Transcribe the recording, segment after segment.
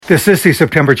This is the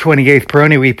September 28th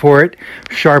Peroni Report.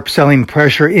 Sharp selling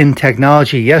pressure in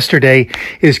technology yesterday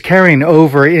is carrying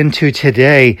over into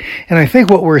today. And I think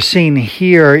what we're seeing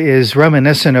here is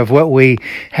reminiscent of what we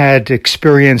had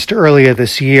experienced earlier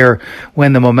this year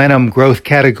when the momentum growth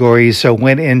categories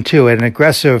went into an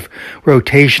aggressive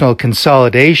rotational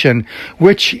consolidation,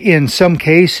 which in some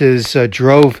cases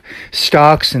drove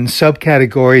stocks and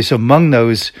subcategories among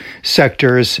those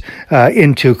sectors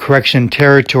into correction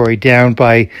territory, down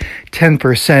by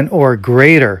 10% or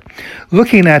greater.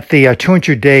 Looking at the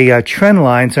 200-day trend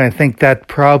lines, I think that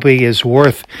probably is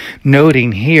worth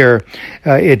noting here.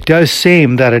 It does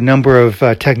seem that a number of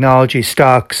technology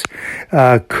stocks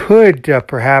could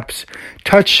perhaps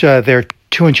touch their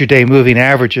 200-day moving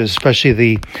averages,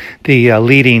 especially the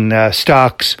leading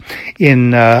stocks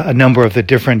in a number of the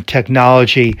different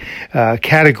technology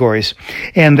categories.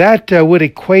 And that would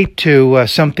equate to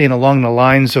something along the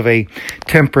lines of a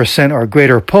 10% or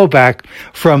greater pullback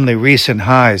from the recent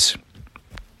highs.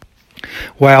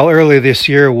 While earlier this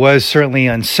year was certainly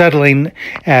unsettling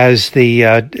as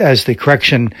the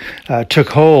correction took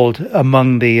hold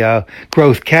among the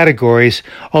growth categories,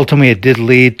 ultimately it did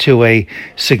lead to a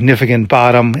significant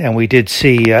bottom, and we did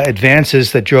see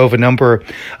advances that drove a number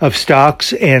of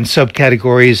stocks and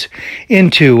subcategories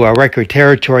into record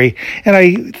territory. And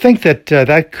I think that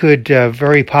that could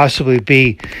very possibly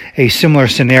be a similar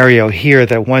scenario here,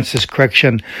 that once this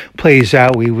correction plays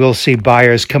out, we will see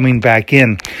buyers coming back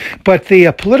in. But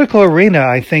the political arena,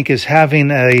 I think, is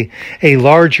having a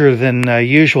larger than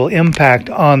usual impact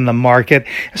on the market.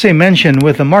 As I mentioned,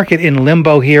 with the market in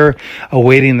limbo here,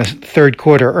 awaiting the third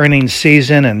quarter earnings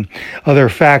season and other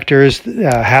factors,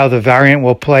 how the variant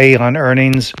will play on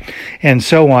earnings and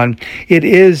so on, it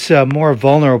is more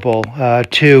vulnerable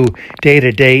to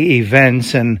day-to-day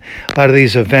events, and a lot of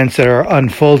these events that are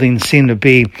unfolding seem to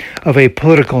be of a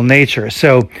political nature.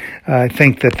 So I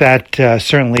think that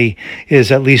certainly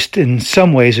is, at least in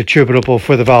some ways, attributable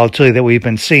for the volatility that we've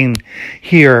been seeing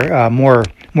here more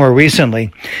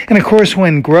recently. And of course,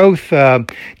 when growth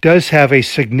does have a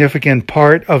significant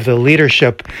part of the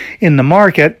leadership in the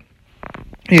market,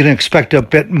 you can expect a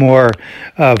bit more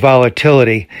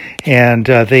volatility. And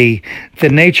the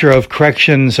nature of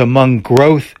corrections among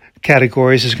growth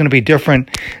categories is going to be different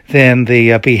than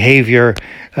the behavior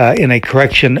in a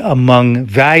correction among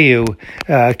value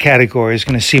categories.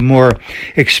 Going to see more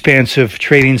expansive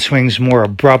trading swings, more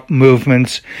abrupt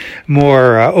movements,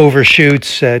 more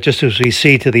overshoots, just as we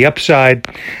see to the upside.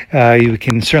 You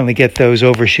can certainly get those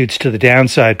overshoots to the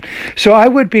downside. So I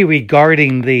would be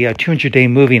regarding the 200-day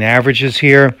moving averages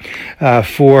here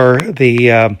for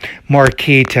the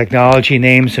marquee technology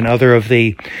names and other of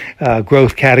the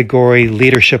growth category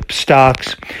leadership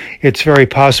stocks. It's very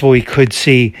possible we could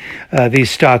see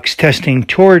these stocks testing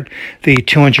toward the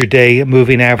 200-day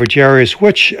moving average areas,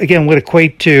 which again would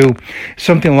equate to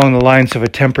something along the lines of a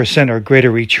 10% or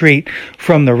greater retreat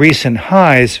from the recent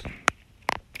highs.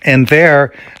 And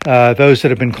there, those that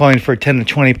have been calling for a 10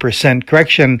 to 20%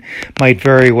 correction might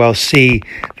very well see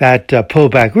that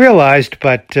pullback realized,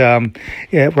 but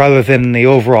rather than the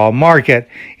overall market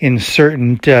in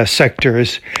certain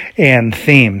sectors and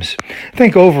themes. I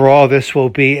think overall this will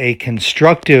be a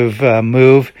constructive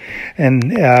move,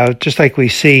 and just like we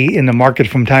see in the market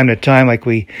from time to time, like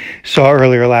we saw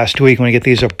earlier last week when we get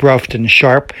these abrupt and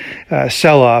sharp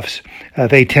sell-offs,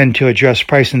 they tend to address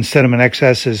price and sentiment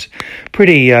excesses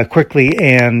pretty quickly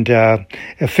and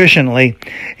efficiently.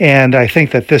 And I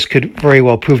think that this could very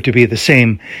well prove to be the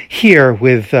same here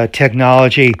with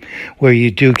technology, where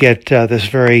you do get this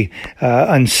very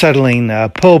unsettling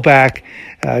pullback,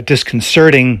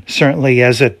 disconcerting certainly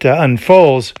as it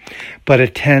unfolds, but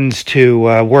it tends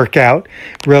to work out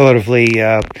relatively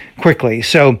quickly.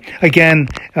 So again,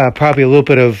 probably a little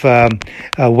bit of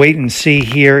wait and see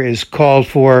here is called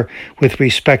for with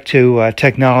respect to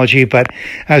technology. But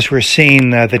as we're seeing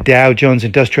the Dow Jones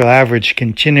Industrial Average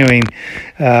continuing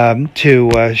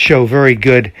to show very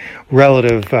good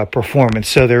relative performance.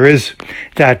 So there is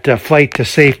that flight to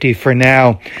safety for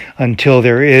now until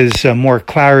there is more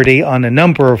clarity on a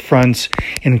number of fronts,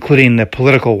 including the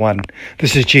political one.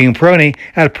 This is Gene Peroni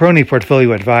at Peroni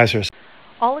Portfolio Advisors.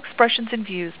 All expressions and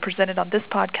views presented on this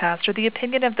podcast are the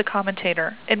opinion of the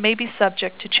commentator and may be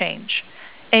subject to change.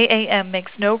 AAM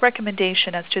makes no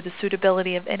recommendation as to the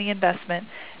suitability of any investment.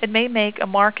 It may make a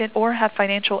market or have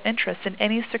financial interest in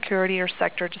any security or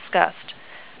sector discussed.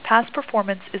 Past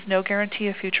performance is no guarantee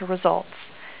of future results.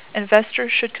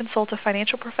 Investors should consult a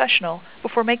financial professional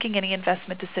before making any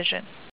investment decision.